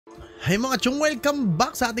Hey mga chong, welcome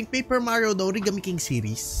back sa ating Paper Mario The Origami King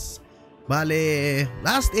series. Bale,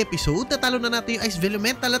 last episode, natalo na natin yung Ice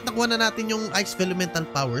Elemental at nakuha na natin yung Ice Elemental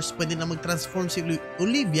powers. Pwede na mag-transform si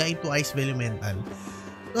Olivia into Ice Elemental.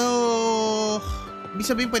 So,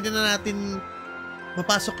 ibig sabihin pwede na natin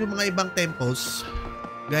mapasok yung mga ibang temples.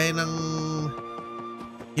 Gaya ng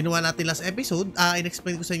ginawa natin last episode.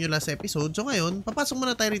 In-explain ko sa inyo last episode. So ngayon, papasok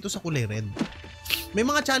muna tayo rito sa kulay red. May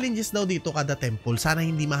mga challenges daw dito kada temple. Sana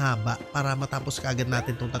hindi mahaba para matapos kaagad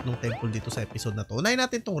natin tong tatlong temple dito sa episode na to. Unahin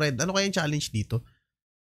natin tong red. Ano kaya yung challenge dito?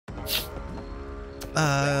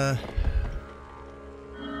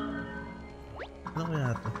 Ano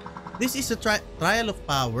kaya ito? This is a trial of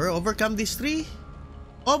power. Overcome its three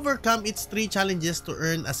challenges to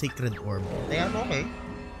earn a sacred orb. Ayan, okay.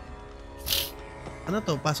 Ano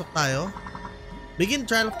to? Pasok tayo. Begin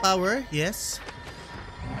trial of power. Yes.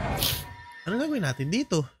 Ano gagawin natin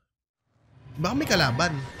dito? Baka may kalaban.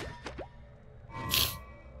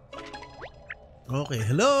 Okay,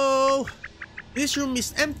 hello! This room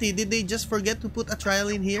is empty. Did they just forget to put a trial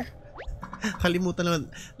in here? Kalimutan naman.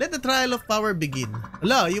 Let the trial of power begin.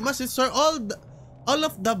 Hello, you must restore all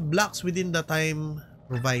of the blocks within the time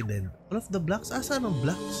provided. All of the blocks? Saan ang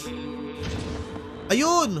blocks?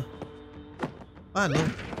 Ayun! Paano?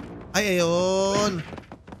 Ay, ayun!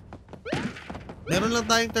 Meron lang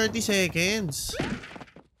tayong 30 seconds.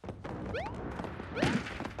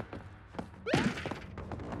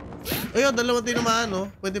 Ayun, dalawang tinamaan,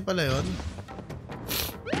 no? Pwede pala yun.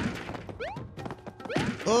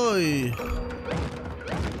 Oy!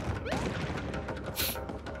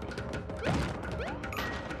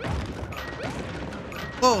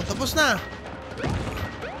 Oh, tapos na!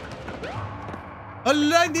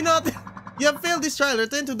 Ala, hindi natin! You have failed this trial.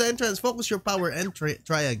 Return to the entrance. Focus your power and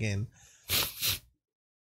try again.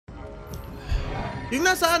 Yung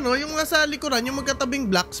nasa ano, yung nasa likuran, yung magkatabing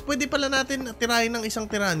blocks, pwede pala natin tirahin ng isang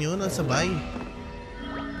tiranyo na sabay.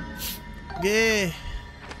 Okay.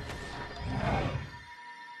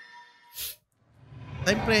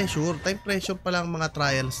 Time pressure pa lang mga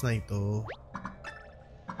trials na ito.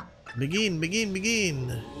 Begin.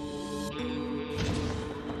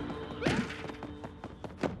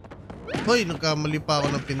 Hoy, nagkamali pa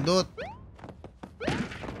ako ng pindot.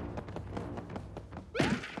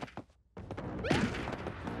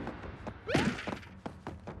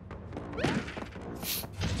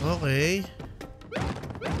 Okay.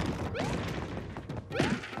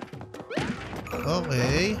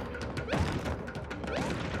 Okay.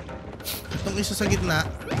 Itong isa sa gitna.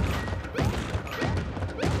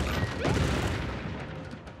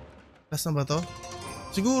 Last na ba to?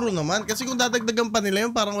 Siguro naman. Kasi kung dadagdagan pa nila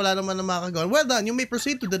yun, parang wala naman na makagawa. Well done. You may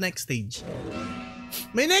proceed to the next stage.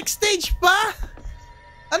 May next stage pa?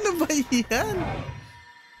 Ano ba yan?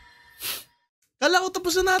 Kala ko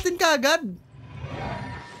tapos na natin kaagad.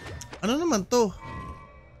 Ano naman to?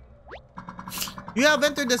 You have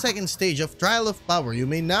entered the second stage of Trial of Power. You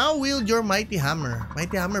may now wield your Mighty Hammer.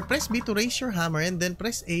 Mighty Hammer, press B to raise your hammer and then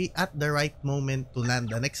press A at the right moment to land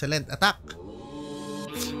an excellent attack.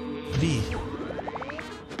 B.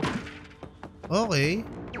 Okay.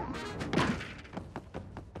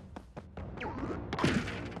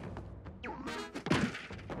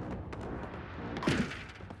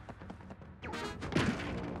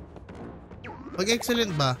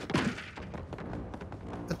 Pag-excellent ba?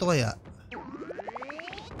 Ito kaya?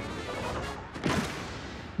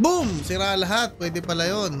 Boom! Sira lahat. Pwede pala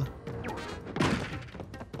yun.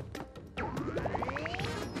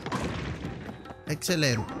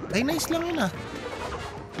 Excellent. Ay, nice lang yun ah.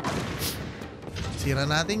 Sira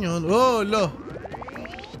natin yun. Oh, lo!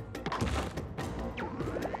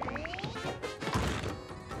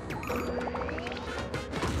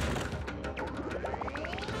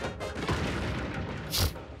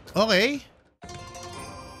 Okay.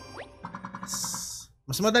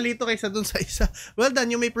 Mas madali ito kaysa dun sa isa. Well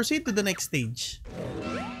done, you may proceed to the next stage.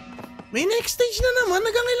 May next stage na naman.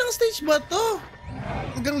 Hanggang ilang stage ba to?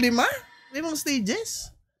 Hanggang 5? 5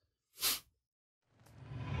 stages?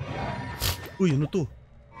 Uy, ano to?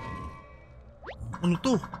 Ano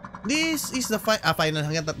to? This is the final.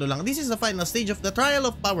 Hanggang 3 lang. This is the final stage of the Trial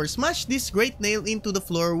of Power. Smash this great nail into the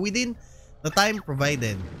floor within the time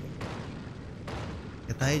provided.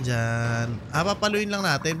 Tayo dyan. Papaluin lang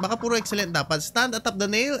natin. Baka puro excellent dapat. Stand atop the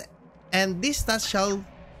nail and this task shall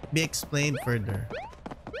be explained further.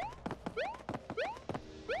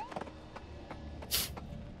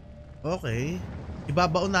 Okay.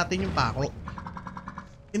 Ibabaon natin yung pako.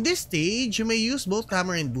 In this stage, you may use both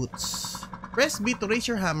hammer and boots. Press B to raise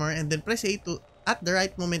your hammer and then press A to at the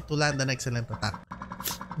right moment to land an excellent attack.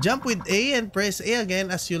 Jump with A and press A again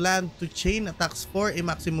as you land to chain attacks for a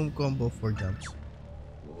maximum combo 4 jumps.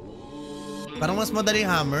 Parang mas madali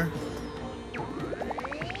hammer.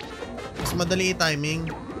 Mas madali timing.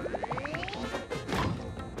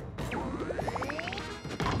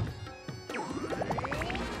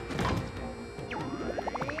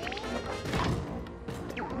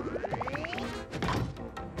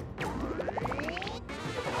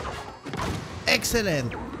 Excellent.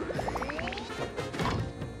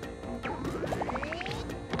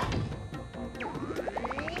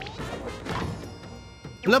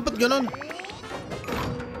 Wala, ba't ganon?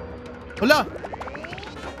 Wala!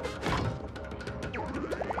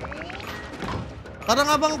 Parang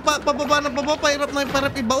habang pababa ng pababa, pahirap na yung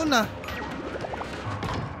parap ibaon ah.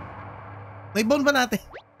 Naibaon ba natin?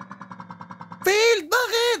 Failed!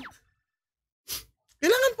 Bakit?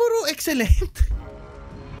 Kailangan puro excellent.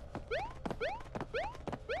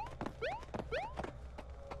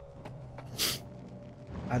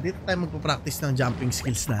 Dito tayo magpa-practice ng jumping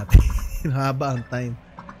skills natin. Haba ang time.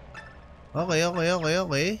 Okay.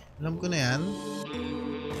 Alam ko na yan.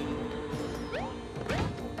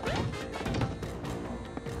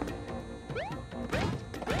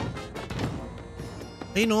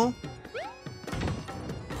 Ay no.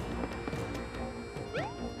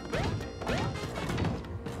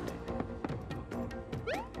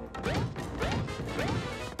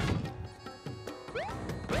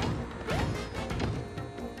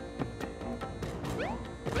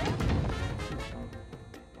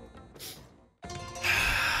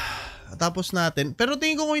 Tapos natin. Pero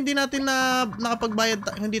tingin ko kung hindi natin na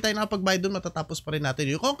nakapagbayad, hindi tayo nakapagbayad doon, matatapos pa rin natin.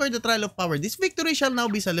 You conquer the trial of power. This victory shall now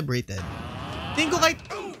be celebrated. Tingin ko kahit...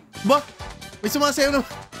 Ba? May sumasayaw na...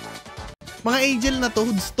 Mga angel na to.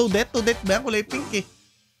 To death ba? Kulay pink eh.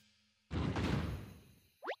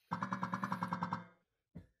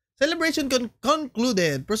 Celebration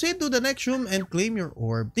concluded. Proceed to the next room and claim your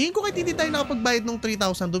orb. Tingin ko kahit hindi tayo nakapagbayad ng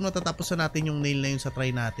 3,000 doon, matatapos na natin yung nail na yun sa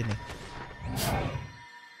try natin eh.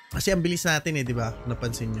 Kasi ang bilis natin eh, di ba?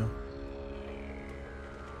 Napansin nyo.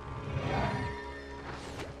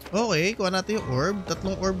 Okay, kuha natin yung orb.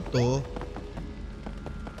 3 orb to.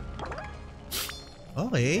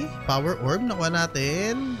 Okay, power orb nakuha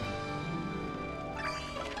natin.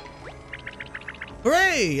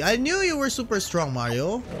 Hooray! I knew you were super strong,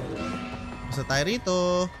 Mario. Basta tayo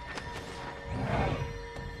rito.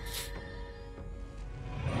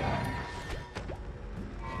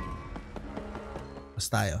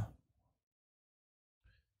 Tayo.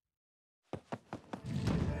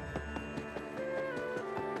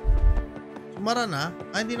 Sumara na?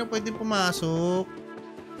 Hindi na pwedeng pumasok.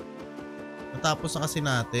 Natapos na kasi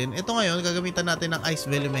natin. Ito ngayon, gagamitan natin ng ice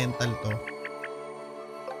elemental to.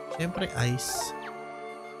 Siyempre ice.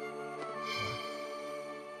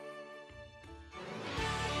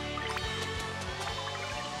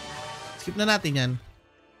 Skip na natin yan.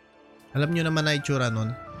 Alam nyo naman na itsura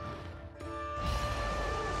nun.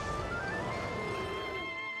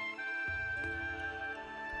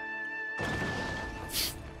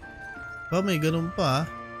 May ganun pa.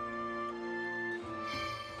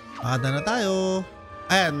 Ada na tayo.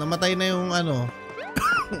 Ayan, namatay na yung ano.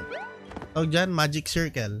 Tawag dyan, magic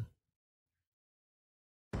circle.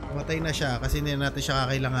 Namatay na siya kasi hindi natin siya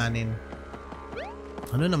kakailanganin.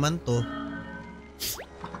 Ano naman to?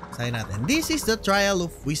 Sayin natin. This is the trial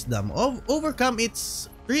of wisdom. Overcome its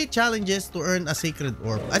 3 challenges to earn a sacred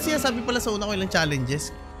orb. At sinasabi pala sa una ko ilang challenges.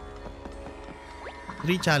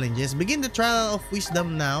 3 challenges. Begin the trial of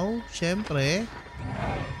wisdom now. Syempre.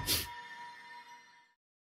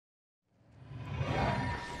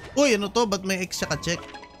 Uy, ano to? Ba't may X siya ka-check?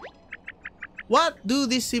 What do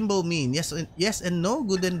this symbol mean? Yes and no?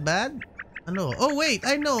 Good and bad? Ano? Oh wait,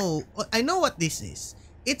 I know what this is.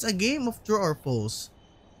 It's a game of true or false.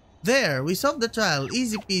 There, we solved the trial.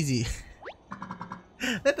 Easy peasy.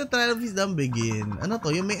 Let the trial of wisdom begin. Ano to?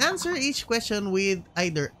 You may answer each question with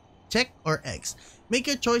either check or X. Make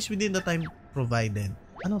your choice within the time provided.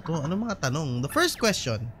 Ano to? Ano mga tanong? The first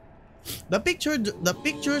question. The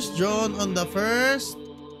pictures drawn on the first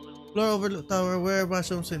floor overlook tower where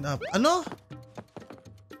mushrooms end up. Ano?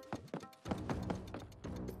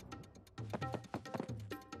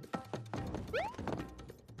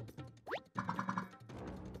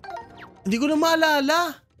 Hindi ko na maalala.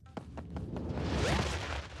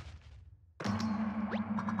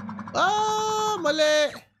 Mali.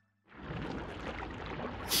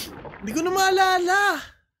 Hindi ko na maalala.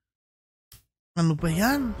 Ano ba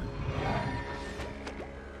yan?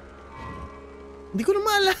 Hindi ko na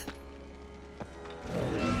maalala.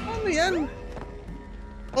 Ano yan?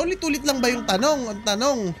 Ulit-ulit lang ba yung tanong? Ang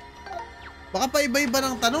tanong. Baka pa iba-iba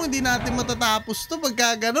ng tanong, hindi natin matatapos to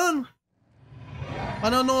pagka ganun.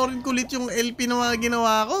 Panonoorin ko ulit yung LP na mga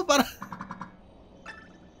ginawa ko para...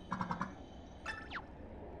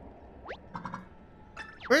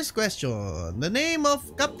 First question. The name of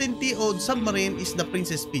Captain T.O.'s submarine is the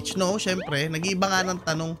Princess Peach. No, syempre. Nag-iiba nga ng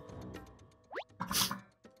tanong.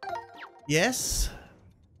 Yes.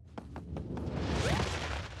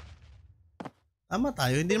 Tama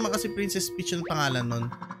tayo. Hindi naman kasi Princess Peach yung pangalan nun.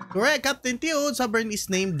 Correct. Captain T.O.'s submarine is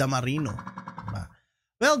named the Marino. Diba?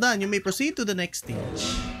 Well done. You may proceed to the next stage.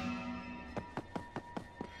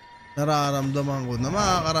 Nararamdaman ko na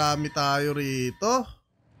makakarami tayo rito.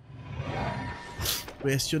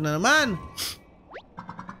 Question na naman.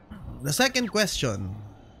 The second question.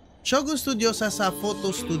 Shogun Studios has a photo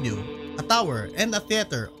studio, a tower, and a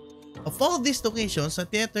theater. Of all these locations, a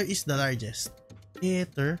theater is the largest.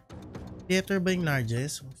 Theater? Theater ba yung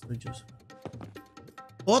largest? Studios.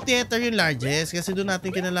 Theater yung largest kasi doon natin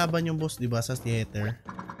kinalaban yung boss, diba, sa theater.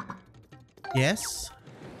 Yes?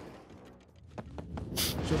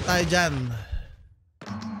 Sure tayo dyan.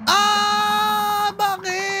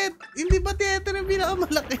 Bakit? Hindi ba theater yung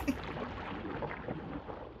pinakamalaki?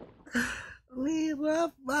 Ang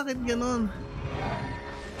hirap. Bakit ganon?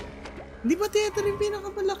 Hindi ba theater yung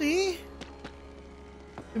pinakamalaki?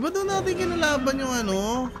 Diba doon natin kinalaban yung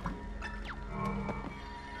ano?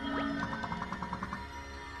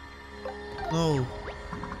 No.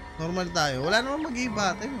 Normal tayo. Wala naman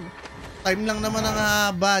mag-iba. Time lang naman ang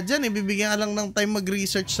haba dyan. Bibigyan ka lang ng time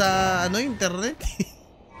mag-research sa internet.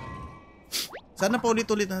 Sana pa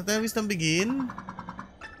ulit-ulit natin. At least nang begin.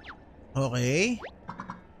 Okay.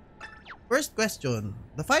 First question.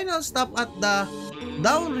 The final stop at the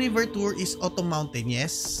Down River Tour is Autumn Mountain.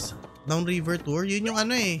 Yes. Down River Tour. Yun yung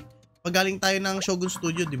pagaling tayo ng Shogun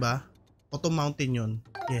Studio, di ba? Autumn Mountain yun.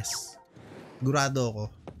 Yes. Gurado ako.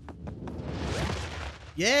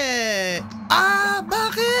 Yeah!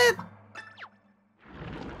 Bakit?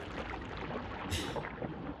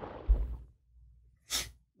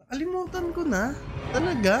 Nakalimutan ko na.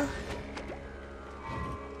 Talaga?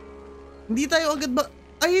 Hindi tayo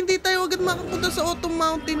agad makapunta sa Autumn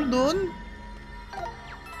Mountain doon.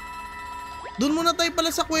 Doon muna tayo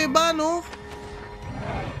pala sa kuweba, no?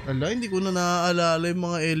 Ala, hindi ko na naaalala yung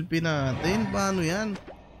mga LP natin. Paano yan?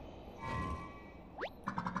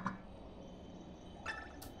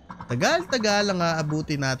 Tagal-tagal lang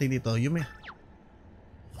aabutin natin dito.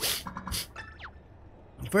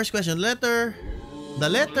 First question, the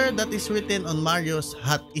letter that is written on Mario's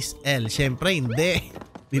hat is L. Siyempre, hindi.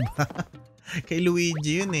 Diba? Kay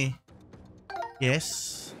Luigi yun eh.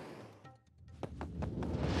 Yes.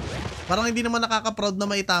 Parang hindi naman nakaka-proud na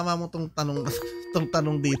maitama mo tong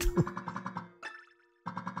tanong dito.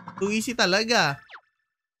 Too easy talaga.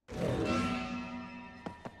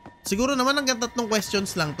 Siguro naman hanggang 3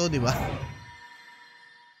 questions lang to, di ba?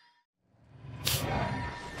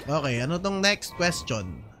 Okay, ano tong next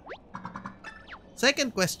question?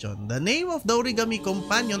 Second question. The name of the origami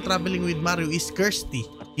companion traveling with Mario is Kirsty.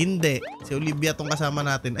 Hindi. Si Olivia tong kasama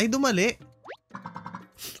natin. Ay, dumali.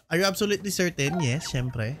 Are you absolutely certain? Yes,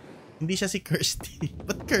 syempre. Hindi siya si Kirsty.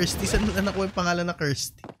 Ba't Kirsty? Saan anak ko yung pangalan na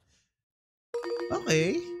Kirsty?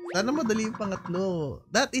 Okay. Sana madali yung pangatlo.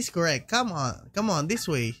 That is correct. Come on, this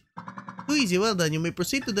way. Too easy. Well done. You may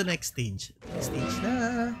proceed to the next stage. Next stage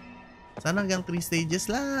na. Sana hanggang 3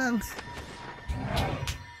 stages lang.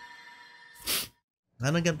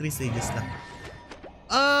 Sana hanggang 3 stages lang.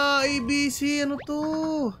 ABC. Ano to?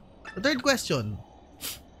 The third question.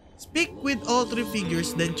 Speak with all 3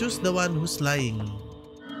 figures, then choose the one who's lying.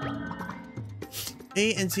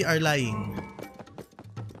 A and C are lying.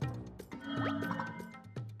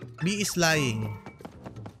 B is lying.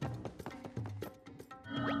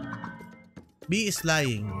 B is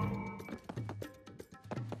lying.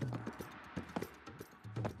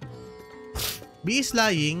 B is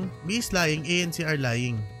lying. B is lying. A and C are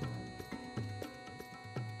lying.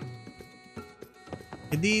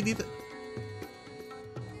 Hindi dito.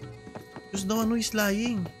 Just the one who is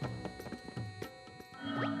lying.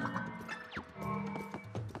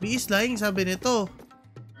 B is lying, sabi nito.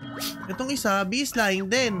 Itong isa, B is lying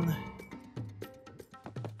din.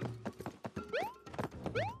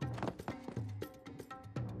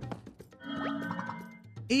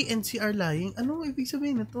 A and C are lying? Anong ibig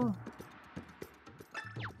sabihin nito?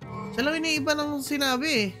 Siya lang iniiba ng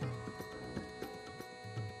sinabi.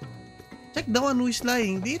 Check the one who is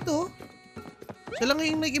lying. Dito. Siya lang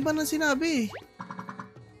yung nag-iba ng sinabi.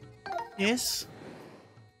 Yes.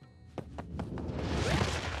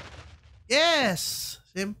 Yes!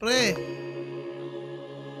 Siyempre.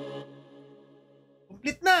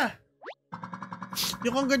 Complete na! You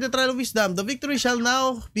conquered the trial of wisdom. The victory shall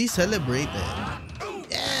now be celebrated.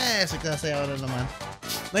 Yes! Nagsasayaw na naman.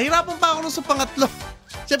 Nahirapan pa ako nung sa pangatlo.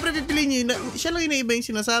 Siyempre pipiliin nyo, siya lang inaiba yung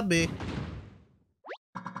sinasabi.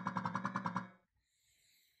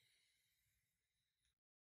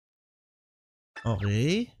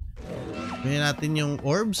 Okay. Ganyan natin yung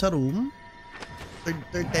orb sa room.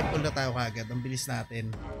 Third temple na tayo kagad. Ang bilis natin.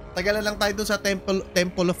 Tagalan lang tayo dun sa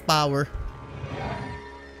temple of power.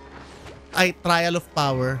 Ay, trial of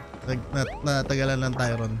power. Natagalan lang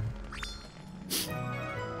tayo ron.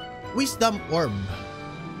 Wisdom orb.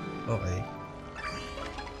 Okay.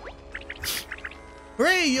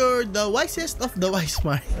 Hooray! You're the wisest of the wise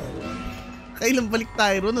mind. Kailan balik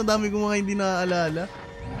tayo ron? Ang dami kong mga hindi naaalala.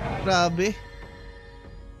 Grabe.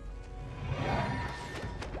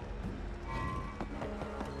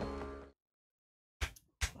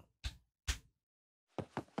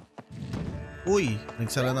 Uy,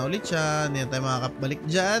 nagsara na ulit siya. Hindi na tayo makakabalik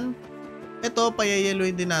dyan. Ito,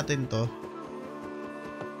 payayeluin din natin to.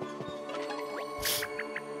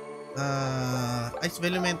 Ice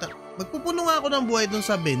Elemental. Magpupuno nga ako ng buhay dun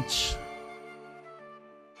sa bench.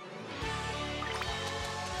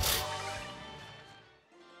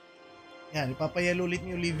 Yan, ipapayelo ulit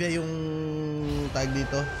ni Olivia yung tag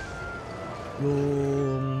dito.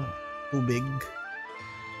 Yung tubig.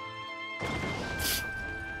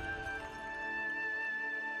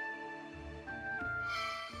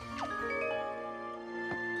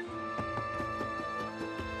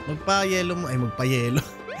 Magpa-yelo mo. Ay, magpa-yelo.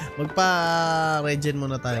 Magpa-regen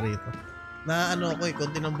muna tayo rito. Na ano ako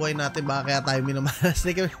konti ng buhay natin. Baka kaya tayo minamalas.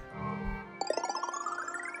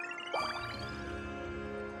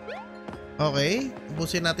 Okay.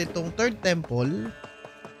 Ubusin natin itong third temple.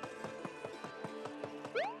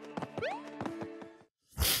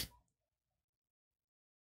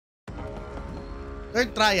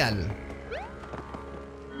 Third trial.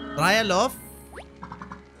 Trial of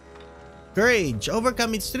Courage.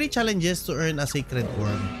 Overcome its 3 challenges to earn a sacred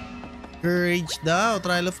orb. Courage daw.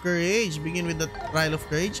 Trial of Courage. Begin with the Trial of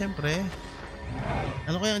Courage, syempre.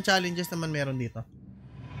 Ano kaya ang challenges naman meron dito?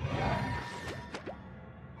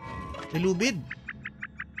 Nilubid.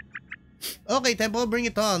 Okay, Temple, bring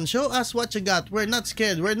it on. Show us what you got. We're not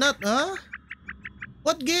scared. We're not, huh?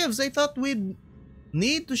 What gives? I thought we'd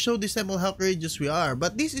need to show this temple how courageous we are.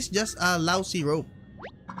 But this is just a lousy rope.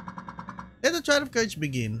 Let the trial of courage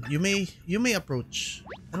begin. You may approach.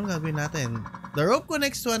 Anong gagawin natin? The rope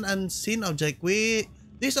connects to an unseen object.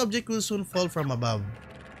 This object will soon fall from above.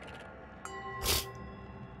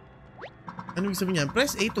 Ano ibig sabihin niyan?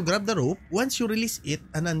 Press A to grab the rope. Once you release it,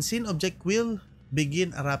 an unseen object will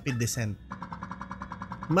begin a rapid descent.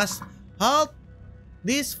 Must halt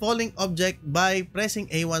this falling object by pressing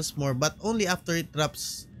A once more, but only after it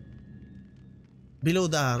drops below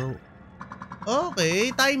the arrow.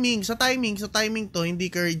 Okay, timing. Sa timing to,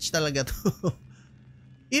 hindi courage talaga to.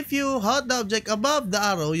 If you hold the object above the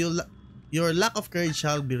arrow, your lack of courage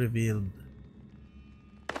shall be revealed.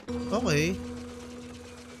 Okay.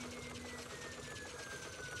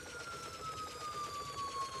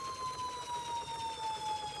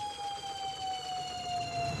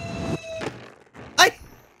 Ay!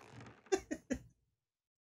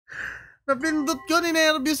 Napindot ko,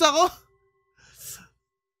 ninervyos ako.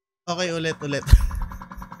 Okay, ulit.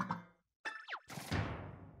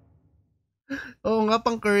 Oo nga,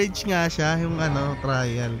 pang courage nga siya, yung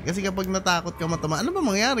trial. Kasi kapag natakot ka matama, ano ba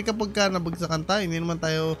mangyari kapag ka nabagsakan tayo? Hindi naman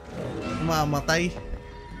tayo mamatay.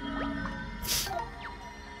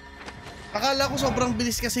 Akala ko sobrang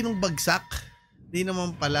bilis kasi nung bagsak. Hindi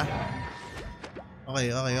naman pala.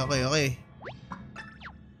 Okay.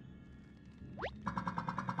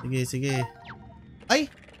 Sige. Ay!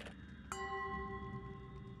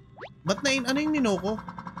 Ba't ano yung ninoko?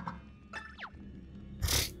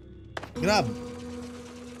 Grab.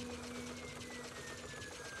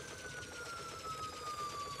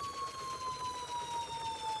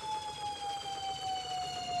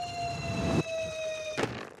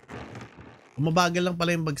 Mabagal lang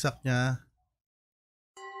pala yung bagsak niya.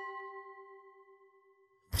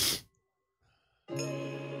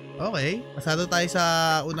 Okay. Pasado tayo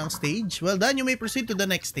sa unang stage. Well done. You may proceed to the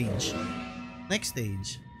next stage. Next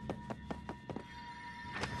stage.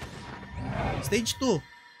 Stage 2.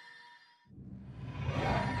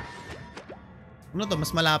 Ano to?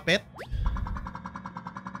 Mas malapit?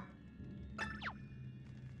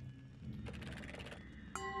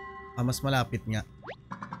 Mas malapit nga.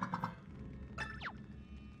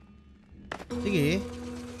 Sige.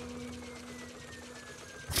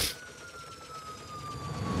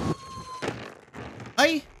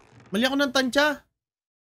 Ay! Mali ako ng tansya.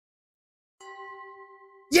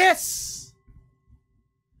 Yes!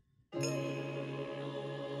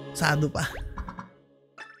 Sado pa.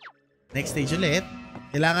 Next stage ulit.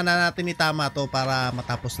 Kailangan na natin itama to para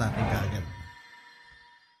matapos natin kaagad.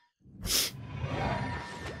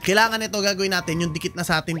 Kailangan ito gagawin natin yung dikit na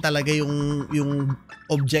sa atin talaga yung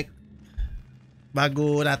object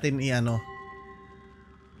bago natin i-ano.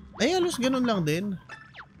 Ay, halos ganun lang din.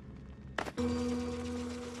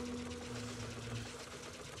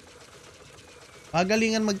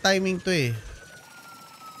 Pagalingan mag-timing to eh.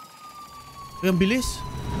 Ay, ang bilis.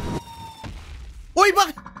 Uy,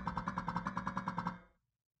 bakit?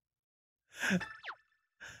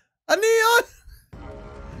 Ano yun?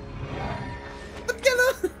 Ba't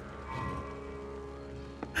gano'n?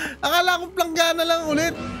 Akala ko planggana lang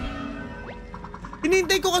ulit.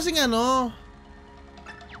 Hinihintay ko kasing ano.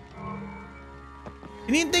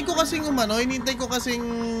 Hinihintay ko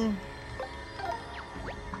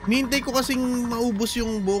kasing maubos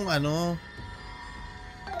yung buong ano.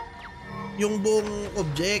 Yung buong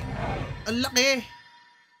object. Ang laki.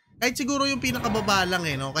 Kahit siguro yung pinakababa lang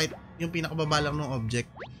eh, no? Kahit yung pinakababa lang ng object.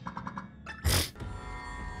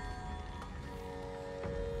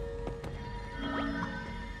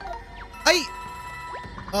 Ay!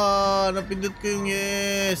 Napindot ko yung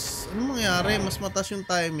yes. Ano mangyari? Mas mataas yung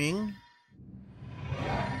timing?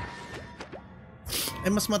 Ay,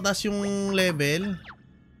 mas mataas yung level?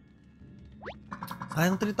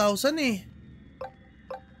 Sayang 3,000 eh.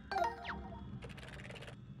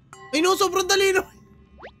 Ay no, sobrang dali naman.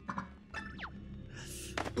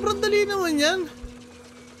 Sobrang dali naman yan.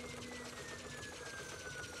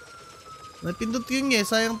 Napindot ko yung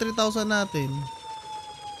yes. Sayang 3,000 natin.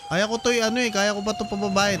 Kaya ko to ano eh. Kaya ko pa to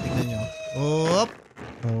pababae. Tingnan nyo. Op.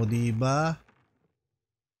 O, diba?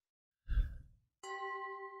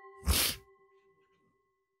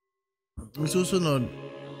 Ang susunod.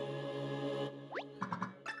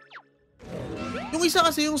 Yung isa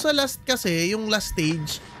kasi, yung sa last kasi, yung last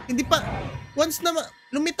stage, hindi pa, once na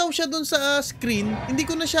lumitaw siya dun sa screen, hindi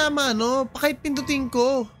ko na siya maano, kahit pindutin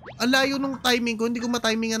ko. Ang layo nung timing ko, hindi ko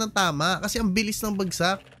matimingan ng tama kasi ang bilis ng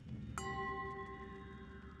bagsak.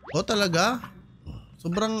 O talaga?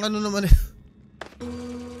 Sobrang ano naman eh.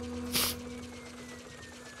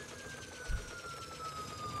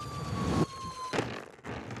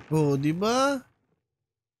 Oh, di ba?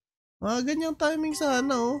 Ganyang timing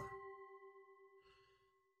sana oh.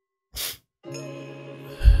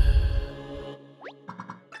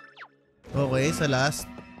 Okay, sa last.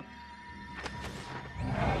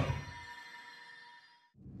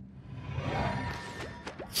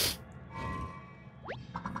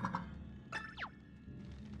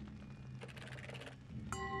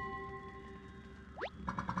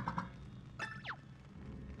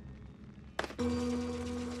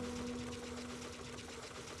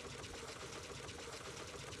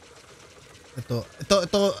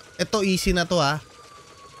 Ito easy na to ah.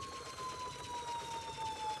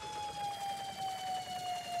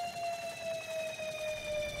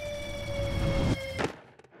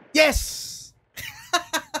 Yes!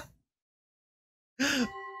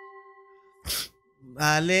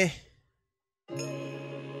 Bale.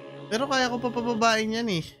 Pero kaya ko pa pababain yan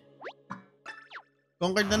eh.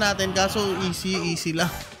 Conquered na natin kaso easy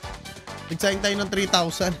lang. Nagsayang tayo ng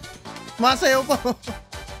 3,000. Masayaw pa.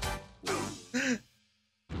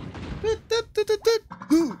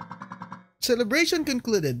 Celebration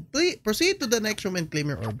concluded. Proceed to the next room and claim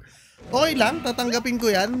your orb. Okay lang, tatanggapin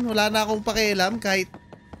ko yan. Wala na akong pakialam kahit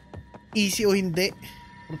easy o hindi.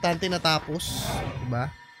 Importante natapos. Diba?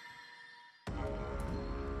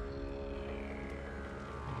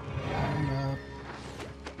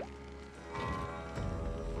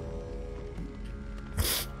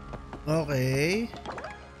 Okay.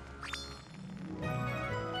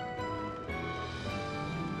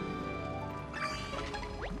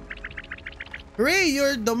 Hooray!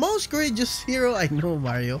 You're the most courageous hero I know,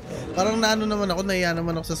 Mario. Parang naano naman ako, nahiya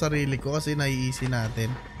naman ako sa sarili ko kasi nai-easy natin.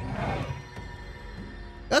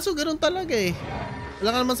 Kaso ganun talaga eh.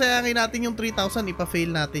 Wala ka naman sayangin natin yung 3,000, ipa-fail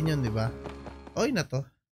natin yun, di ba? Okay na to.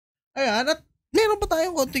 Ayan, at meron pa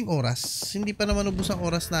tayong konting oras. Hindi pa naman ubos ang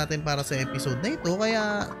oras natin para sa episode na ito,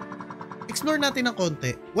 kaya explore natin ng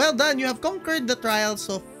konti. Well done, you have conquered the trials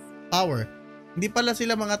of power. Hindi pala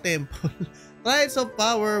sila mga temple. Trials of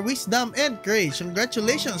power, wisdom, and courage.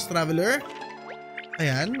 Congratulations, traveler.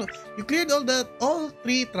 Ayan, you cleared all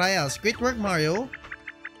three trials. Great work, Mario.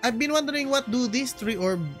 I've been wondering what do these three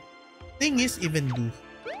orb thingies even do.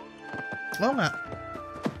 Oo nga.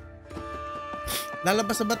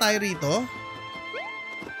 Lalabas na ba tayo rito?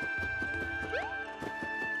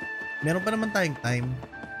 Meron pa naman tayong time.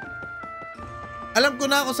 Alam ko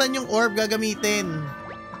na kung saan yung orb gagamitin.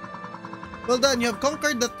 Well done, you have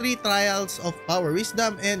conquered the 3 trials of power,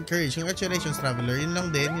 wisdom, and courage. Congratulations, traveler. Yun lang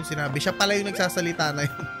din yung sinabi. Siya pala yung nagsasalita na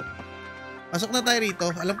yun. Pasok na tayo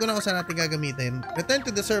rito. Alam ko na kung saan natin gagamitin. Return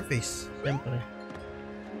to the surface. Siyempre.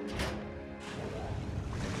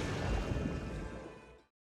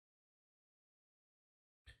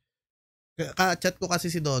 Ka-chat ko kasi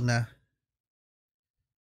si Donna.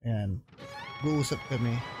 Ayan. Guusap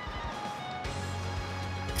kami.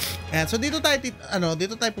 Ayan, so dito tayo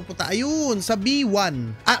pupunta. Ayun, sa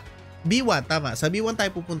B1. B1, tama. Sa B1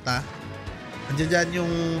 tayo pupunta. Andiyan dyan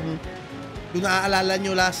yung kung naaalala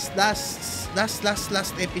nyo last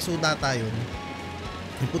episode data yun.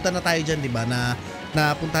 Punta na tayo dyan, di ba? Na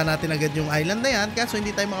napunta natin agad yung island na yan. Kaso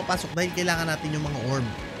hindi tayo makapasok dahil kailangan natin yung mga orb.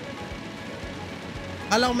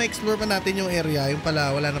 Alam ko ma-explore pa natin yung area. Yung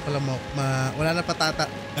pala, wala na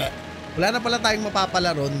pala tayong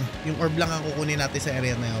mapapalaron. Yung orb lang ang kukunin natin sa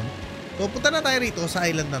area na yun. So, punta na tayo rito sa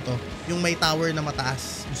island na to. Yung may tower na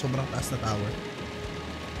mataas. Yung sobrang taas na tower.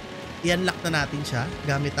 I-unlock na natin siya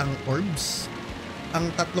gamit ang orbs.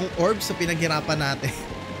 Ang 3 orbs sa pinaghirapan natin.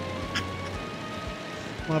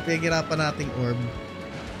 Mga pinaghirapan nating orb.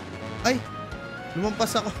 Ay!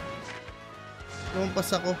 Lumampas ako.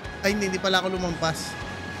 Ay, hindi pala ako lumampas.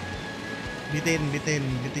 Bitin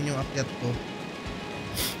yung akyat ko.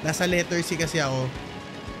 Nasa letter C kasi ako.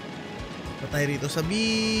 Patay rito sa B.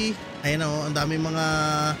 Ayan o, ang dami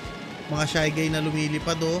mga shy guy na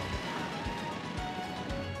lumilipad o.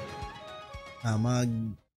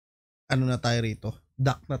 Ano na tayo rito?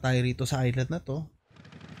 Duck na tayo rito sa island na to.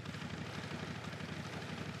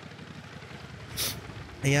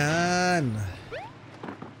 Ayan.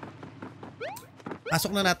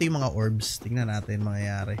 Pasok na natin yung mga orbs. Tingnan natin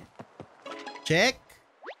mangyayari. Check.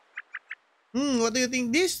 What do you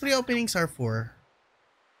think these 3 openings are for?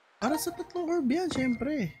 Para sa 3 orb yan,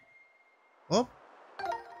 syempre. Oh,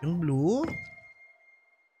 yung blue.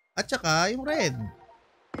 At saka yung red.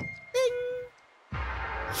 Ting!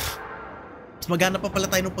 Magana pa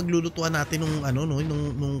pala tayo nung paglulutuan natin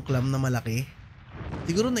nung clam na malaki.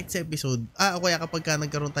 Siguro next episode. O kaya kapag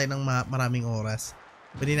nagkaroon tayo ng maraming oras,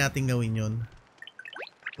 pwede natin gawin yun.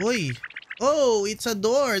 Uy! Oh, it's a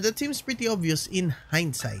door. That seems pretty obvious in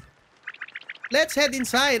hindsight. Let's head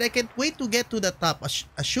inside. I can't wait to get to the top,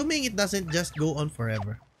 assuming it doesn't just go on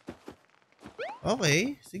forever.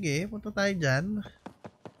 Okay, sige, punta tayo dyan.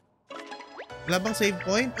 Wala bang save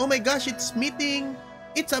point? Oh my gosh, it's a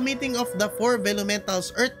meeting of the 4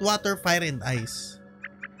 Velumentals, Earth, Water, Fire, and Ice.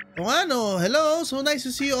 O ano, hello, so nice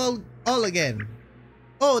to see you all again.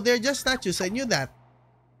 Oh, they're just statues, I knew that.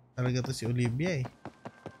 Talaga to si Olivia eh.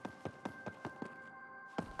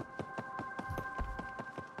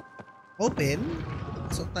 Open.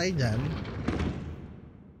 Pasok tayo dyan.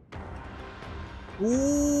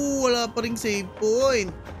 Wala pa ring save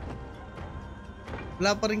point.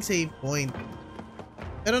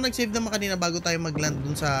 Pero nag-save naman kanina bago tayo mag-land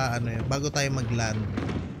dun sa bago tayo mag-land.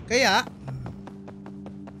 Kaya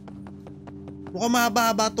mukhang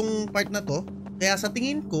mahaba-haba tong part na to. Kaya sa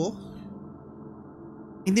tingin ko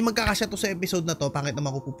hindi magkakasya to sa episode na to. Pangit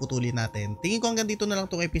naman kung puputulin natin. Tingin ko hanggang dito na lang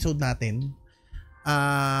tong episode natin.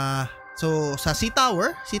 So sa Sea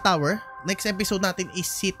Tower, next episode natin is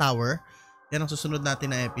Sea Tower. Yan ang susunod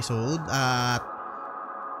natin na episode. At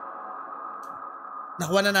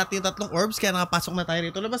nakuha na natin yung 3 orbs, kaya nakapasok na tayo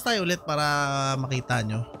rito. Labas tayo ulit para makita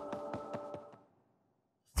nyo.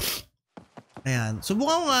 Ayan.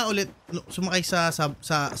 Subukan ko nga ulit sumakay sa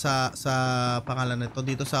pangalan nito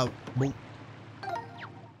dito sa boat.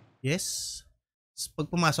 Yes.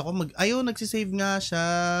 Pag pumasok ko, ayun, nagsisave nga siya.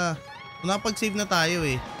 Napag-save na tayo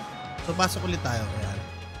eh. So pasok ulit tayo. Ayan.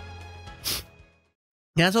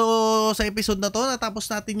 Yan, so sa episode na to, natapos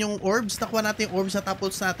natin yung orbs. Nakuha natin yung orbs,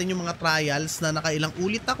 natapos natin yung mga trials na nakailang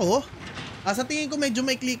ulit ako. Sa tingin ko medyo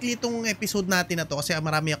may klikli itong episode natin na to kasi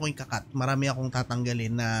marami akong ikakat. Marami akong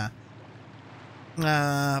tatanggalin na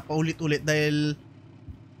paulit-ulit dahil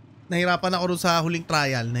nahirapan ako doon sa huling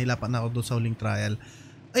trial.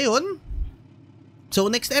 Ayun. So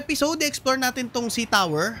next episode, i-explore natin tong Sea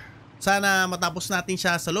Tower. Sana matapos natin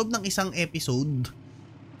siya sa loob ng isang episode.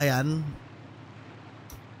 Ayan.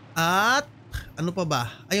 At ano pa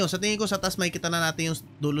ba? Ayun, sa tingin ko sa taas makikita na natin yung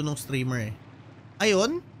dulo ng streamer eh.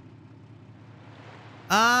 Ayun.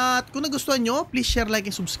 At kung nagustuhan nyo, please share, like,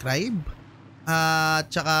 and subscribe.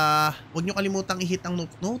 At tsaka huwag nyo kalimutang i-hit ang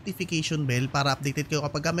notification bell para updated kayo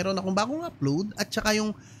kapag meron akong bagong upload. At tsaka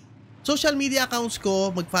yung social media accounts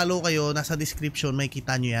ko, mag-follow kayo, nasa description,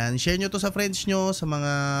 makikita nyo yan. Share nyo to sa friends nyo, sa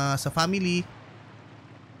family.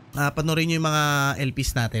 Panoorin nyo yung mga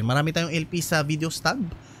LPs natin. Marami tayong LPs sa videos tab.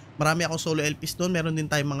 Marami akong solo LPs doon. Meron din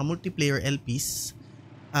tayong mga multiplayer LPs.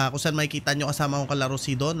 Kung saan makikita nyo kasama kong kalaro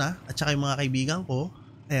si Donna at saka yung mga kaibigan ko.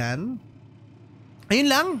 Ayan. Ayun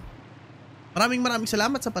lang. Maraming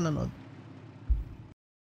salamat sa panonood.